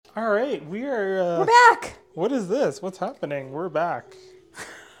All right, we are. We're back. What is this? What's happening? We're back.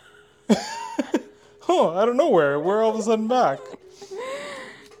 Oh, out of nowhere, we're all of a sudden back.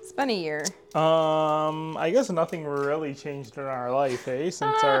 It's been a year. I guess nothing really changed in our life, since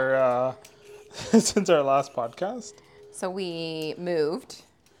our since our last podcast. So we moved.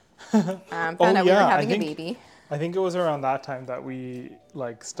 Found Oh out we were yeah, having a baby. I think it was around that time that we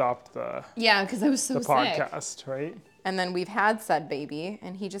stopped the Yeah, because I was so sick. podcast, right? And then we've had said baby,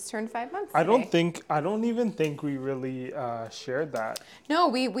 and he just turned 5 months. I today. don't even think we really shared that No,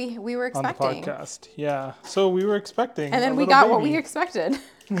 we were on the expecting. podcast. Yeah, so we were expecting, And then a we little got what we baby. expected.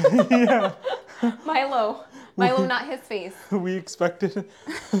 Yeah. Milo, not his face. we expected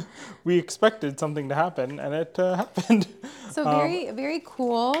something to happen, and it happened. So very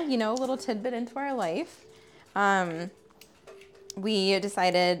cool, little tidbit into our life. We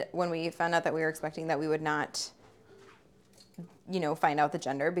decided when we found out that we were expecting that we would not, find out the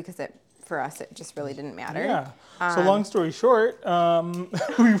gender because for us it just really didn't matter. Yeah. So long story short,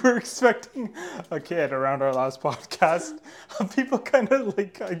 we were expecting a kid around our last podcast. People kind of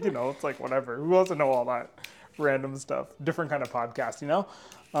it's like whatever. Who wants to know all that random stuff? Different kind of podcast,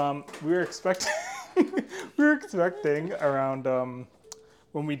 We were expecting around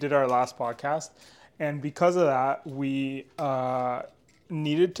when we did our last podcast, and because of that, we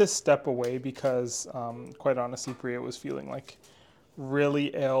needed to step away because, quite honestly, Priya was feeling like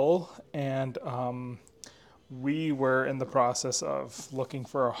really ill, and we were in the process of looking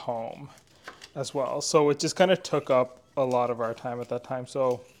for a home as well. So it just kind of took up a lot of our time at that time.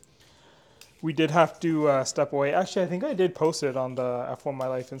 So we did have to step away. Actually, I think I did post it on the F1 My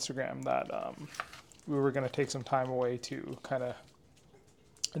Life Instagram that we were going to take some time away to kind of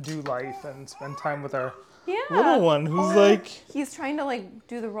do life and spend time with our little one who's he's trying to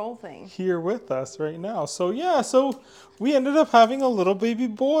do the roll thing. here with us right now. So so we ended up having a little baby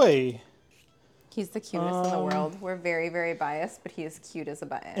boy. He's the cutest in the world. We're very, very biased, but he is cute as a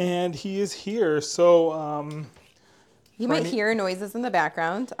button. And he is here. So You might hear noises in the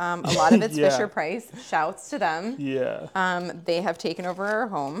background. A lot of it's Yeah. Fisher Price. Shouts to them. yeah. They have taken over our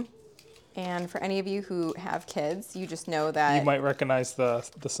home. And for any of you who have kids, you just know that... You might recognize the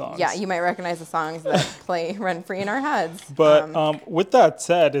songs. Yeah, you might recognize the songs that play rent-free in our heads. But with that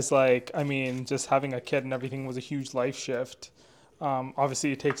said, it's just having a kid and everything was a huge life shift.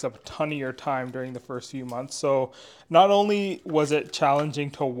 Obviously, it takes up a ton of your time during the first few months. So not only was it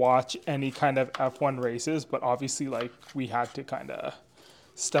challenging to watch any kind of F1 races, but obviously, we had to kind of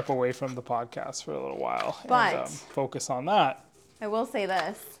step away from the podcast for a little while and focus on that. I will say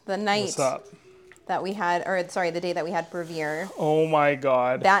this. The night What's up? that we had, the day that we had Brevier, Oh my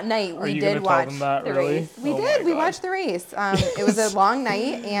God. that night Are we you did gonna tell watch them that, the really? race. We Oh did. my We God. watched the race. It was a long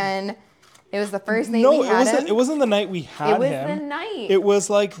night, and it was the first night No, we had him. it wasn't the night we had It was him. the night. It was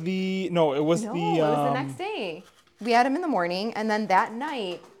like the no, it was No, the it was the next day. We had him in the morning, and then that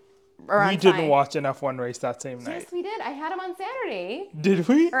night, around we didn't time- watch an F1 race that same night. Yes, we did. I had him on Saturday. Did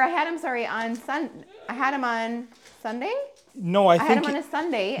we? Or I had him, on I had him on Sunday? No, I I had think him on a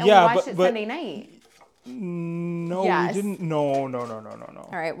Sunday, and yeah, we watched but- it but- Sunday night. no, Yes. we didn't. No. All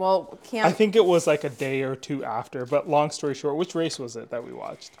right, well, I think it was like a day or two after. But long story short, which race was it that we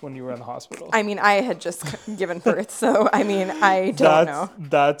watched when you were in the hospital? I mean, I had just given birth, so I mean, I don't know.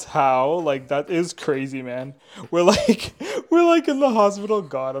 That's how that is crazy, man. We're like in the hospital.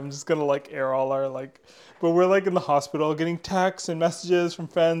 God, I'm just gonna air all our but we're in the hospital getting texts and messages from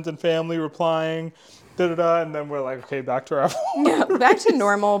friends and family replying, and then we're okay, back to our Yeah, back to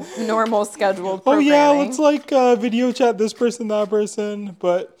normal scheduled oh programming. yeah, let's video chat this person, that person.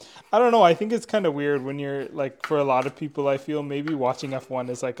 But I don't know. I think it's kind of weird when you're for a lot of people. I feel maybe watching F1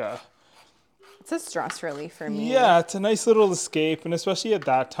 is It's a stress relief for me. yeah, it's a nice little escape, and especially at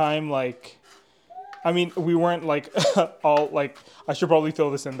that time, I mean, we weren't all I should probably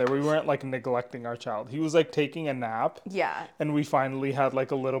throw this in there. We weren't neglecting our child. He was taking a nap. Yeah. And we finally had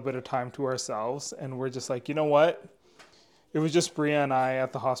a little bit of time to ourselves, and we're just you know what? It was just Bria and I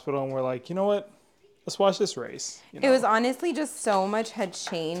at the hospital, and we're you know what? Let's watch this race. It was honestly just so much had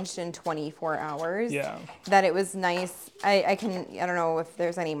changed in 24 hours. Yeah. That it was nice. I don't know if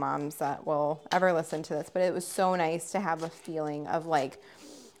there's any moms that will ever listen to this, but it was so nice to have a feeling of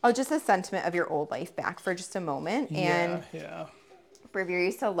just a sentiment of your old life back for just a moment. And yeah. Brevier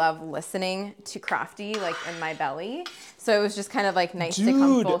used to love listening to Crafty in my belly. So it was just kind of nice to come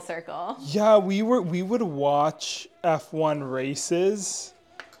Dude. full circle. Yeah, we would watch F1 races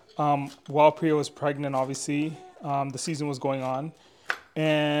while Priya was pregnant, obviously. The season was going on.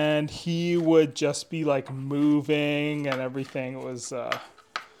 And he would just be moving and everything. It was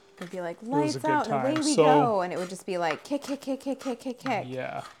It'd be was a lights good out and away time. we So- go. And it would just be kick, kick, kick, kick, kick, kick, kick.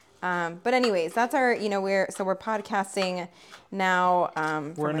 yeah. But anyways, that's our, we're podcasting now.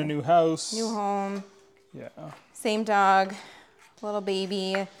 We're from in a our new house. new home, Yeah. same dog, little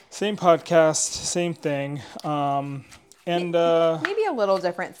baby. Same podcast, same thing. And Maybe a little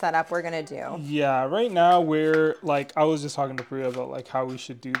different setup we're going to do. yeah, right now we're like, I was just talking to Priya about like how we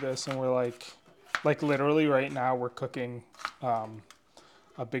should do this, and we're like literally right now we're cooking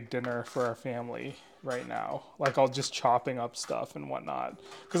a big dinner for our family right now. Like I'll just chopping up stuff and whatnot.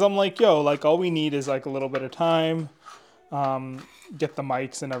 Cause I'm like, yo, like all we need is like a little bit of time, get the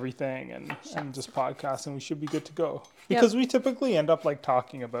mics and everything and just podcast and we should be good to go. Because we typically end up like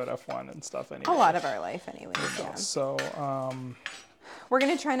talking about F1 and stuff anyway. A lot of our life anyways, yeah. So, we're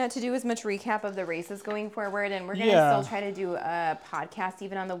going to try not to do as much recap of the races going forward, and we're going to still try to do a podcast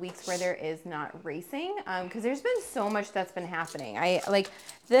even on the weeks where there is not racing, because there's been so much that's been happening.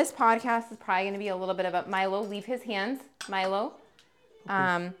 This podcast is probably going to be a little bit of a Milo, leave his hands, Milo.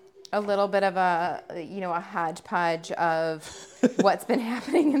 Okay. A little bit of a hodgepodge of what's been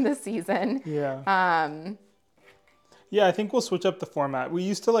happening in the season. Yeah. Yeah, I think we'll switch up the format. We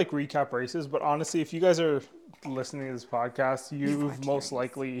used to like recap races, but honestly, if you guys are listening to this podcast, you've most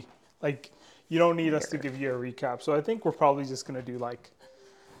likely like you don't need us to give you a recap. So I think we're probably just gonna do like,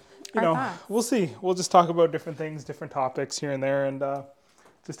 we'll see. We'll just talk about different things, different topics here and there, and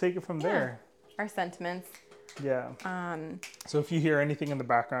just take it from there. Our sentiments. Yeah. So if you hear anything in the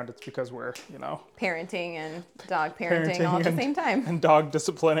background, it's because we're parenting and dog parenting all at the same time, and dog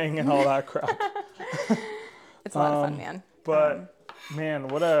disciplining and all that crap. It's a lot of fun, man. But man,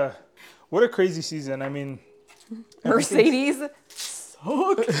 what a crazy season. I mean, Mercedes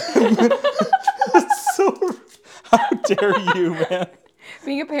suck. So how dare you, man?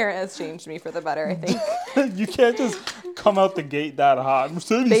 Being a parent has changed me for the better, I think. You can't just come out the gate that hot.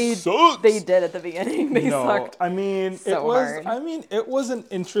 Mercedes sucks. They did at the beginning. They sucked. I mean, hard. It was an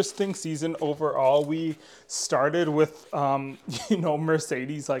interesting season overall. We started with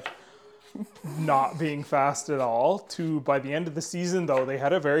Mercedes like not being fast at all to by the end of the season though they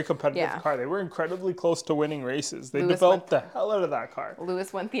had a very competitive car. They were incredibly close to winning races. They developed the hell out of that car.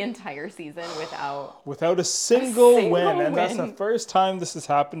 Lewis went the entire season without a single win. And that's the first time this has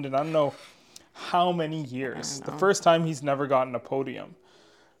happened in I don't know how many years. The first time he's never gotten a podium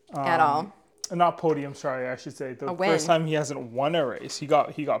at all. Not podium, sorry, I should say. The first time he hasn't won a race. He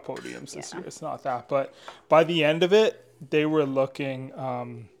got podiums this year. It's not that, but by the end of it, they were looking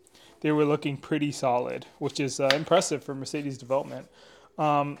pretty solid, which is impressive for Mercedes development.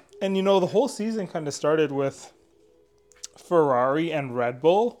 And, the whole season kind of started with Ferrari and Red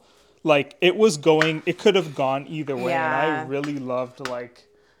Bull. Like, it could have gone either way. Yeah. And I really loved, like,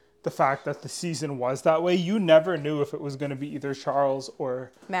 the fact that the season was that way. You never knew if it was going to be either Charles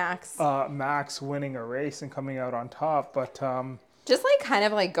or Max winning a race and coming out on top. But just, like, kind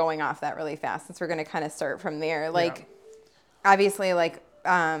of, like, going off that really fast, since we're going to kind of start from there. Like, obviously, like,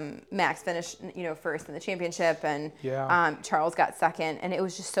 Max finished, first in the championship, and Charles got second, and it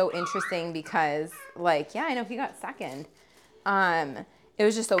was just so interesting because, like, I know he got second. It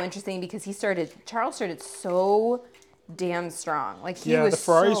was just so interesting because Charles started so damn strong. Like he was the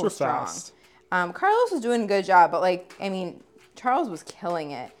Ferraris so were strong. fast. Carlos was doing a good job, but like, I mean, Charles was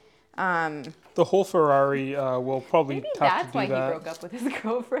killing it. The whole Ferrari will probably maybe have that's to do why that. he broke up with his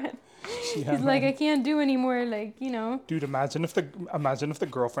girlfriend. Yeah, he's like, I can't do anymore. Like, Dude, imagine if the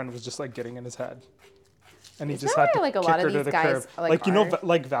girlfriend was just like getting in his head, and he Isn't just that had to where, like, a kick lot her of to these the guys, curb. like,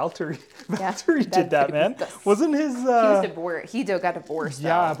 Like Valtteri. Yeah, Valtteri did that, man. Wasn't his? He was divorced. He got divorced.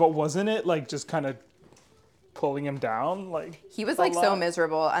 Yeah, but wasn't it like just kind of pulling him down? Like he was like so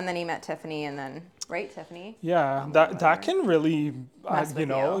miserable, and then he met Tiffany, and then Tiffany. Yeah, that can really,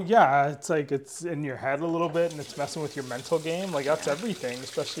 you. yeah, it's like it's in your head a little bit, and it's messing with your mental game. Like that's everything,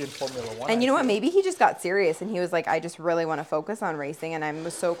 especially in Formula One. And you know what? Maybe he just got serious, and he was like, I just really want to focus on racing, and I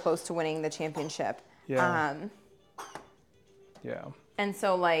was so close to winning the championship. Yeah. Yeah. And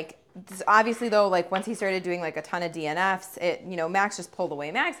so like, obviously though, like once he started doing like a ton of DNFs, Max just pulled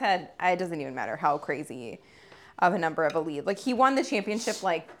away. Max it doesn't even matter how crazy of a number of a lead. Like he won the championship,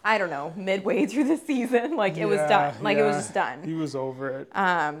 like, I don't know, midway through the season. Like it was done. Like it was just done. He was over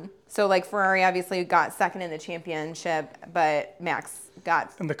it. So like Ferrari obviously got second in the championship, but Max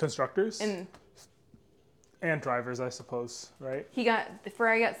got in the constructors and drivers, I suppose, right?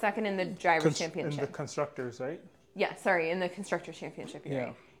 Ferrari got second in the drivers championship. In the constructors, right? Yeah, sorry, in the constructors championship,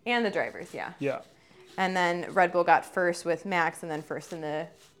 right. And the drivers, yeah. Yeah. And then Red Bull got first with Max, and then first in the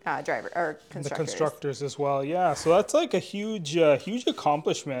constructors. The constructors as well, yeah. So that's like a huge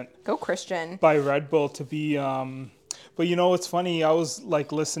accomplishment. Go Christian. By Red Bull to be. But it's funny. I was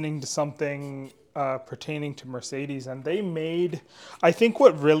like listening to something pertaining to Mercedes, and they made. I think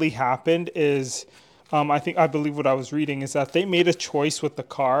what really happened is, I believe what I was reading is that they made a choice with the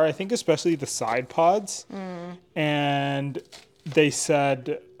car. I think especially the side pods, and they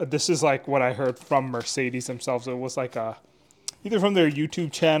said this is like what I heard from Mercedes themselves. It was like either from their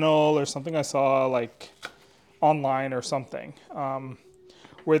YouTube channel or something I saw like online or something.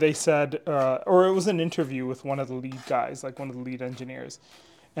 Where they said, or it was an interview with one of the lead guys, like one of the lead engineers.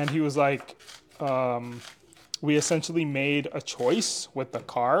 And he was like, we essentially made a choice with the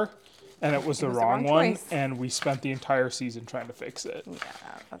car, and it was the wrong one. choice. And we spent the entire season trying to fix it. Yeah,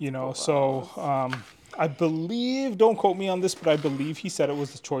 that's You know, cool. so I believe, don't quote me on this, but I believe he said it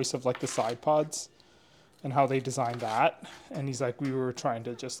was the choice of like the side pods and how they designed that. And he's like, we were trying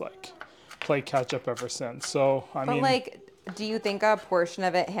to just like play catch up ever since. So, I mean. Like, do you think a portion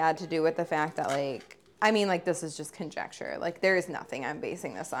of it had to do with the fact that, like, I mean, like, this is just conjecture. Like, there is nothing I'm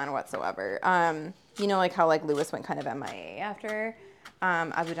basing this on whatsoever. You know, like how, like, Lewis went kind of MIA after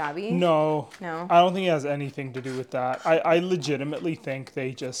Abu Dhabi? No. No? I don't think it has anything to do with that. I legitimately think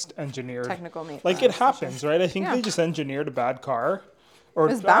they just engineered. Technical maintenance. Like, it happens, right? I think Yeah. they just engineered a bad car. Or,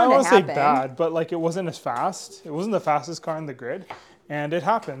 It was I bound don't to want to say happen. bad, but, like, it wasn't as fast. It wasn't the fastest car in the grid. And it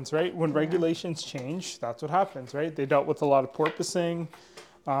happens, right? When regulations change, that's what happens, right? They dealt with a lot of porpoising.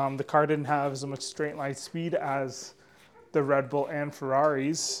 The car didn't have as much straight line speed as the Red Bull and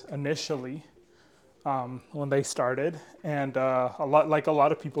Ferraris initially when they started. And a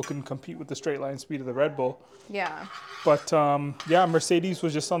lot of people couldn't compete with the straight line speed of the Red Bull. Yeah. But yeah, Mercedes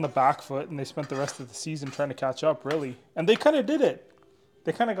was just on the back foot, and they spent the rest of the season trying to catch up, really. And they kind of did it.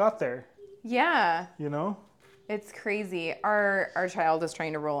 They kind of got there, Yeah. you know? It's crazy. Our child is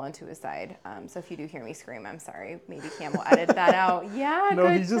trying to roll onto his side. So if you do hear me scream, I'm sorry. Maybe Cam will edit that out. Yeah, No,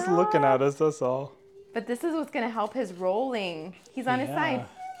 good he's just job. looking at us, that's all. But this is what's going to help his rolling. He's on his side.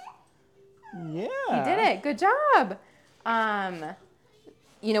 Yeah. You did it. Good job.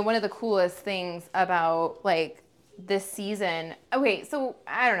 You know, one of the coolest things about, like, this season. Oh, wait. So,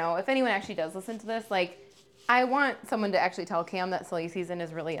 I don't know. If anyone actually does listen to this, like, I want someone to actually tell Cam that silly season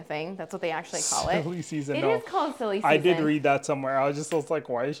is really a thing. That's what they actually call it. Silly season, It no. is called silly season. I did read that somewhere. I was like,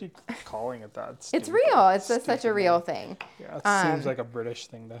 why is she calling it that? It's Stupid. real. It's just such a Stupid real name. thing. Yeah, it seems like a British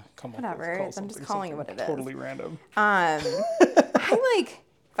thing to come up Whatever. with. Call I'm just something calling it what something it is. Totally random. I like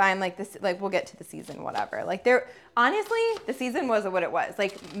fine, like this, like we'll get to the season, whatever. Like honestly, the season was what it was.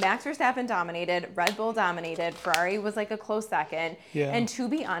 Like Max Verstappen dominated, Red Bull dominated, Ferrari was like a close second. Yeah. And to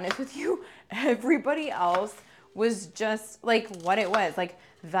be honest with you, everybody else was just like what it was. Like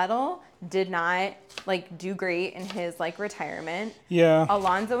Vettel did not like do great in his like retirement. Yeah.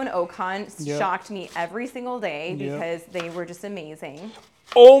 Alonso and Ocon Yep. shocked me every single day Yep. because they were just amazing.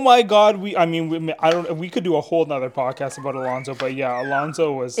 Oh my God, we could do a whole nother podcast about Alonso, but yeah,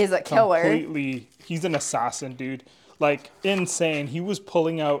 Alonso Is a killer. He's an assassin, dude. Like insane. He was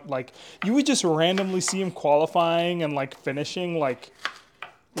pulling out like you would just randomly see him qualifying and like finishing like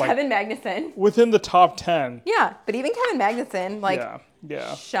Kevin Magnussen. within the top 10. Yeah, but even Kevin Magnussen, like,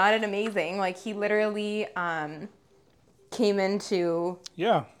 Yeah. shot it amazing. Like, he literally came into,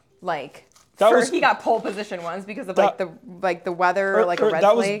 like, he got pole position once because of, like, the weather or, like, a red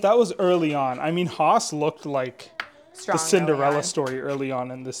flag. That was early on. I mean, Haas looked like Strong the early Cinderella on. story early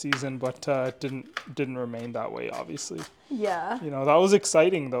on in the season, but didn't remain that way, obviously. Yeah. You know, that was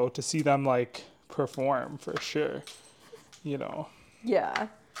exciting, though, to see them, like, perform, for sure. You know. Yeah.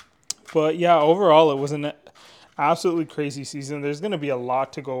 But, yeah, overall, it was an absolutely crazy season. There's going to be a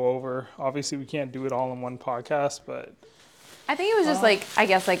lot to go over. Obviously, we can't do it all in one podcast, but... I think it was just, like, I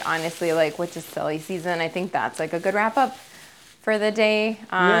guess, like, honestly, like, with the silly season, I think that's, like, a good wrap-up for the day.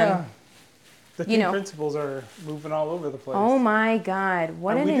 Yeah. The you team know. principals are moving all over the place. Oh, my God.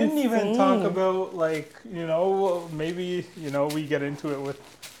 What And an we didn't even talk insane- about, like, you know, maybe, you know, we get into it with,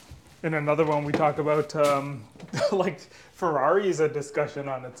 in another one, we talk about, like, Ferrari is a discussion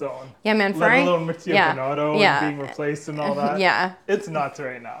on its own. Yeah, man, Ferrari. Let alone Mattia Binotto and being replaced and all that. Yeah. It's nuts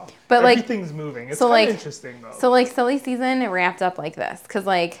right now. But, like, everything's moving. It's so, kind of like- interesting, though. So, like, silly season, it wrapped up like this. Because,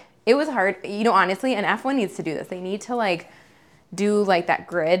 like, it was hard. You know, honestly, and F1 needs to do this. They need to, like, do, like, that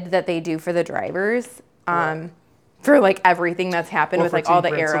grid that they do for the drivers. For, like, everything that's happened Well, with, for like, all the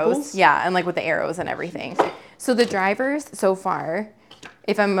team arrows. principals? Yeah, and, like, with the arrows and everything. So, the drivers so far,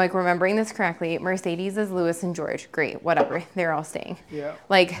 if I'm, like, remembering this correctly, Mercedes is Lewis and George. Great, whatever. They're all staying. Yeah.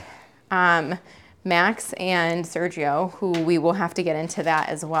 Like, Max and Sergio, who we will have to get into that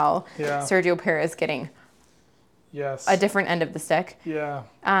as well. Yeah. Sergio Perez getting Yes. a different end of the stick. Yeah.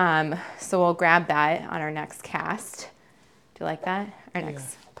 So we'll grab that on our next cast. Do you like that? Our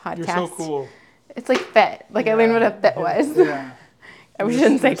next podcast. You're so cool. It's like fit. Like I learned what a fit was. Yeah. We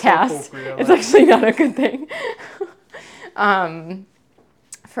shouldn't say You're so cast. cool, Priya, It's like- actually not a good thing.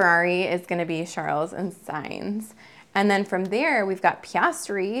 Ferrari is going to be Charles and Sainz. And then from there, we've got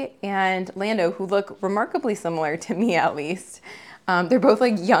Piastri and Lando, who look remarkably similar to me, at least. They're both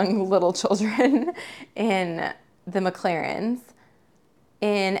like young little children in the McLarens.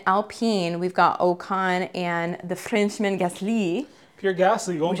 In Alpine, we've got Ocon and the Frenchman Gasly. Pierre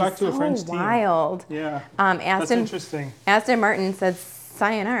Gasly going Which back is to a so French team. wild. Yeah, that's interesting. Aston Martin said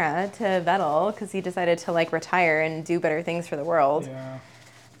sayonara to Vettel because he decided to like retire and do better things for the world.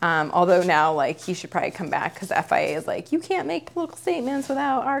 Yeah. Although now like he should probably come back because FIA is like, you can't make political statements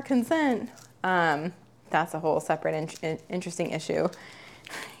without our consent. That's a whole separate interesting issue.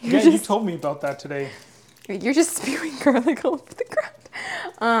 You told me about that today. You're just spewing garlic all over the ground.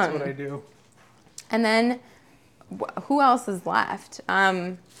 That's what I do. And then who else is left?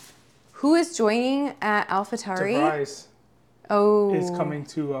 Who is joining at AlphaTauri? DeVries Oh, is coming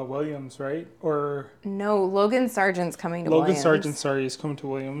to Williams, right? Or no, Logan Sargent's coming to Logan Williams. Sargent, sorry, is coming to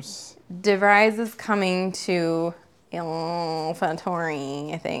Williams. DeVries is coming to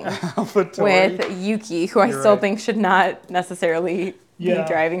AlphaTauri, I think, AlphaTauri. with Yuki, who I You're still right. think should not necessarily Yeah. be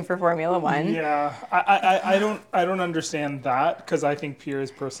driving for Formula One. Yeah, I don't understand that because I think Pierre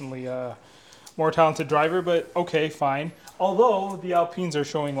is personally a more talented driver. But okay, fine. Although the Alpines are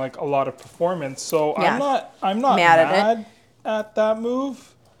showing like a lot of performance, so Yeah. I'm not Mad mad, at at that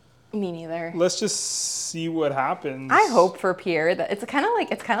move. Me neither. Let's just see what happens. I hope for Pierre that it's kind of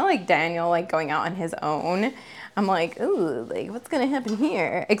like Daniel like going out on his own. I'm like, ooh, like what's gonna happen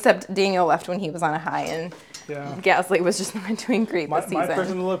here? Except Daniel left when he was on a high, and Yeah. Gasly was just not doing great My this season.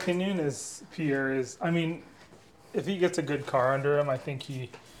 personal opinion is Pierre is. I mean, if he gets a good car under him, I think he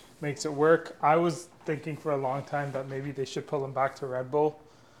makes it work. I was thinking for a long time that maybe they should pull him back to Red Bull,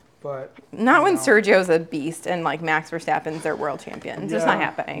 but Not when No. Sergio's a beast and like Max Verstappen's their world champion. It's just not Yeah,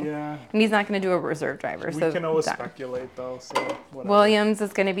 happening. Yeah, And he's not going to do a reserve driver. we so can always done. speculate though. So whatever. Williams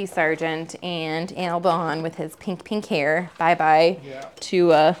is going to be Sargent, and Albon with his pink hair. Bye bye Yeah. to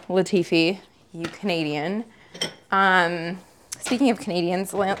Latifi, you Canadian. Speaking of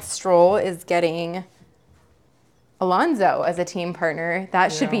Canadians, Lance Stroll is getting Alonso as a team partner.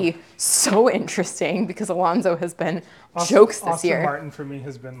 That should Yeah. be so interesting because Alonso has been jokes this Austin year. Martin for me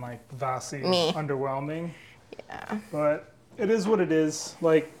has been like vastly Meh. underwhelming, Yeah, but it is what it is.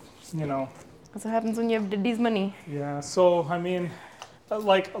 Like, you know. that's what happens when you have Diddy's money. Yeah, so I mean,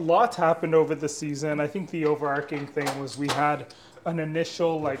 like lots happened over the season. I think the overarching thing was we had an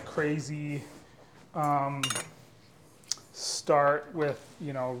initial like crazy start with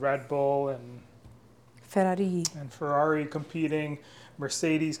Red Bull Ferrari. and Ferrari competing.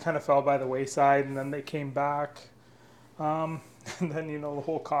 Mercedes kind of fell by the wayside, and then they came back. And then the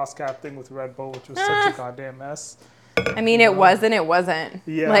whole cost cap thing with Red Bull, which was such a goddamn mess. I mean, it was and it wasn't.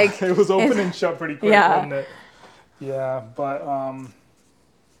 Yeah, Like, it was open and shut pretty quick, Yeah. wasn't it? Yeah, but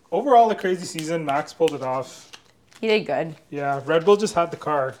overall a crazy season. Max pulled it off. he did good. Yeah, Red Bull just had the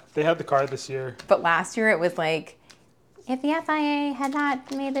car. They had the car this year. But last year it was like, if the FIA had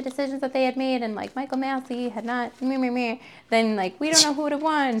not made the decisions that they had made and like Michael Massey had not, then like we don't know who would have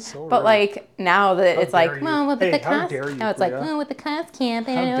won. So but rude. like now that How it's like, dare you. well, with Hey, the how cost, dare you, now it's like, Priya. well, with the cost camp,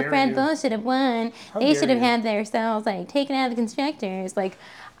 I How don't know if dare Red you. Bull should have won. How They dare should have you. had themselves like taken out of the constructors. Like,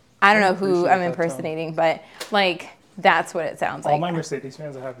 I don't I know who appreciate I'm that tone. impersonating, but like that's what it sounds All like. my Mercedes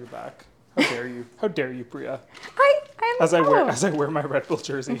fans will have your back. How dare you? How dare you, Priya? I'm As I wear my Red Bull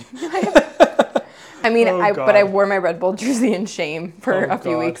jersey. I mean, Oh, but I God. wore my Red Bull jersey in shame for Oh, a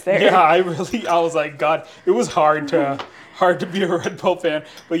few God. weeks there. Yeah, I was like, God, it was hard to be a Red Bull fan,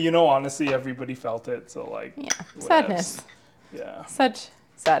 but honestly, everybody felt it. So like, Yeah, whatevs. sadness. Yeah. Such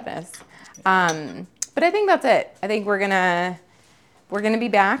sadness. But I think that's it. I think we're gonna be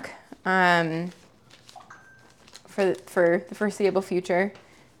back for the foreseeable future.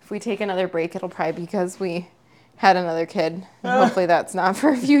 If we take another break, it'll probably be because we had another kid. And hopefully that's not for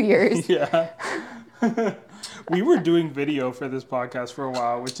a few years. Yeah. We were doing video for this podcast for a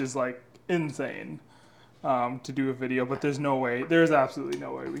while, which is like insane to do a video, but there's absolutely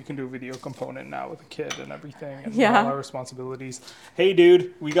no way we can do a video component now with a kid and everything and Yeah. all our responsibilities. Hey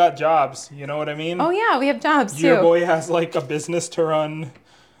dude, we got jobs, you know what I mean? Oh yeah, we have jobs too. Your boy has like a business to run,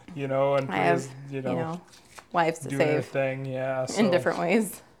 and I have, Priya's, lives to doing her save thing, yeah. So, in different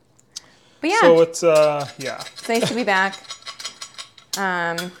ways. But yeah, So it's yeah. it's nice to be back.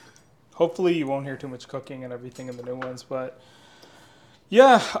 Hopefully you won't hear too much cooking and everything in the new ones, but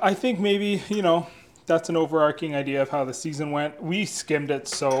yeah, I think maybe, that's an overarching idea of how the season went. We skimmed it,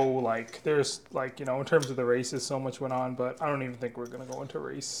 so like there's like, in terms of the races, so much went on, but I don't even think we're going to go into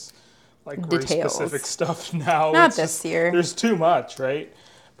race like very Details. specific stuff now. Not It's this just, year. There's too much, right?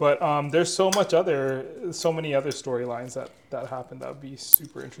 But there's so many other storylines that happened that would be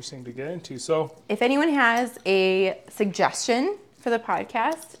super interesting to get into. So If anyone has a suggestion for the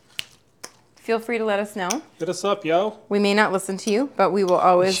podcast, feel free to let us know. hit us up, yo. We may not listen to you, but we will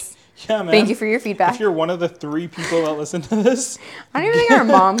always Yeah, man. thank you for your feedback. If you're one of the 3 people that listen to this, I don't even think our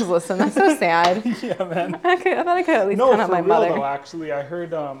moms listen. That's so sad. yeah, man. I thought I could at least No, count out for my real mother. though. Actually, I've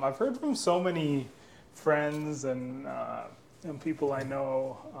heard from so many friends and people I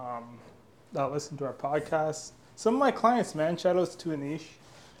know that listen to our podcast. Some of my clients, man. Shout outs to Anish.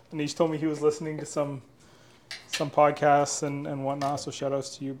 Anish told me he was listening to some podcasts and whatnot. So shout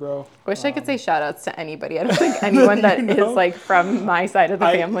outs to you, bro. Wish I could say shout outs to anybody. I don't think anyone that is like from my side of the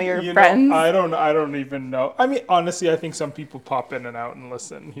family or friends. I don't even know. I mean, honestly, I think some people pop in and out and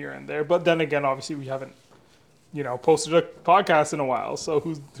listen here and there. But then again, obviously, we haven't, posted a podcast in a while. So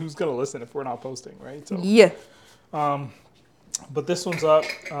who's gonna listen if we're not posting, right? So Yeah. but this one's up.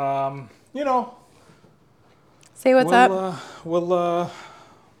 Say what's up. We'll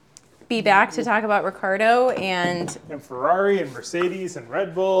Be back to talk about Ricardo and Ferrari and Mercedes and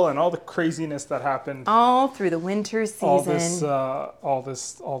Red Bull and all the craziness that happened all through the winter season. all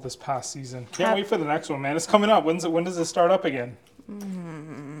this past season. Can't wait for the next one, man. It's coming up. When does it start up again?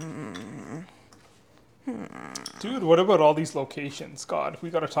 Dude, what about all these locations? God, we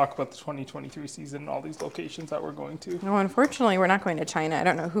got to talk about the 2023 season and all these locations that we're going to. No, unfortunately, we're not going to China. I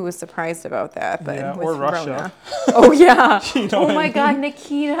don't know who was surprised about that, but Yeah, with or Russia. Rona. Oh yeah. You know Oh what my I God,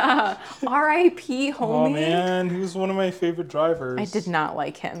 Nikita. R.I.P. homie. Oh man, he was one of my favorite drivers. I did not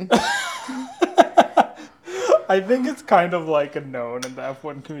like him. I think it's kind of like a known in the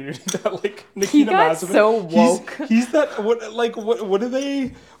F1 community that like Nikita got Mazepin, so woke. He's that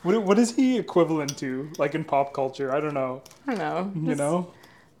what is he equivalent to like in pop culture? I don't know. I don't know. You know,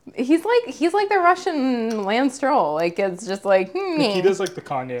 He's like the Russian Lance Stroll. Like it's just like Nikita's like the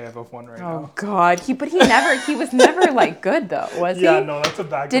Kanye of F1 right Oh now. God, he was never like good though, was he? Yeah, no, that's a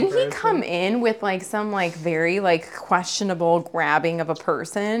bad. Didn't he comparison. come in with like some like very like questionable grabbing of a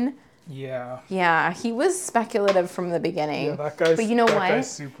person? Yeah. Yeah, he was speculative from the beginning. Yeah, that guy's. But you know that what? Guy's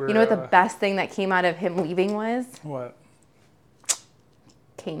super, You know what the best thing that came out of him leaving was? What?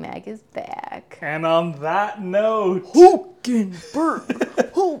 K-Mag is back. And on that note, Hulkenberg.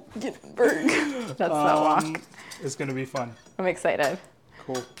 That's the walk. It's gonna be fun. I'm excited.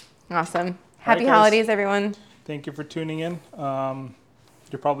 Cool. Awesome. Happy guys. holidays, everyone. Thank you for tuning in.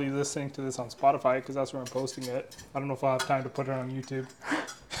 You're probably listening to this on Spotify because that's where I'm posting it. I don't know if I'll have time to put it on YouTube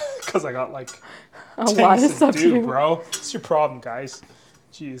because I got like A lot of things stuff to to do, do. bro. It's your problem, guys.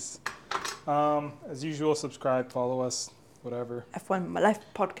 Jeez. As usual, subscribe, follow us, whatever. F1 My Life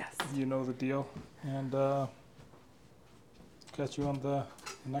podcast. You know the deal. And catch you on the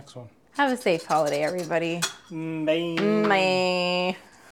next one. Have a safe holiday, everybody. Bye. Bye.